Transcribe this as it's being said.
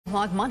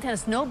Montana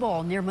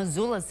Snowbowl near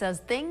Missoula says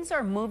things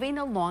are moving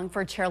along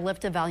for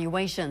chairlift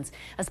evaluations.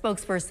 A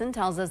spokesperson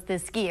tells us the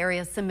ski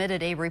area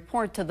submitted a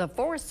report to the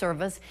Forest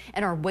Service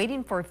and are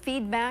waiting for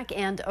feedback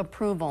and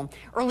approval.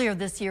 Earlier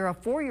this year, a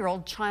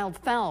 4-year-old child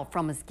fell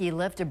from a ski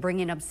lift,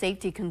 bringing up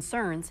safety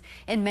concerns.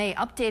 In May,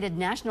 updated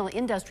national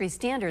industry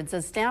standards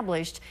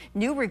established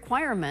new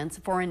requirements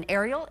for an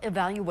aerial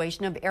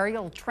evaluation of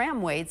aerial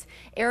tramways,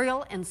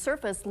 aerial and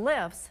surface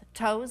lifts,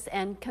 tows,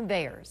 and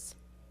conveyors.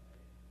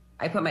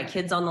 I put my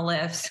kids on the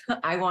lifts.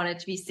 I want it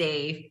to be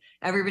safe.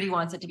 Everybody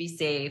wants it to be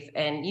safe.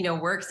 And,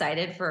 we're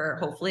excited for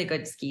hopefully a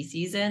good ski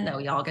season that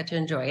we all get to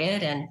enjoy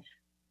it. And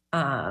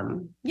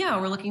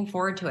we're looking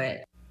forward to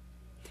it.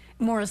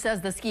 Morris says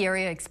the ski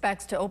area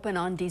expects to open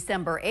on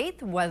December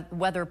 8th,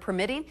 weather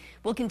permitting.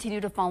 We'll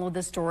continue to follow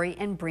the story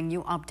and bring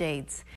you updates.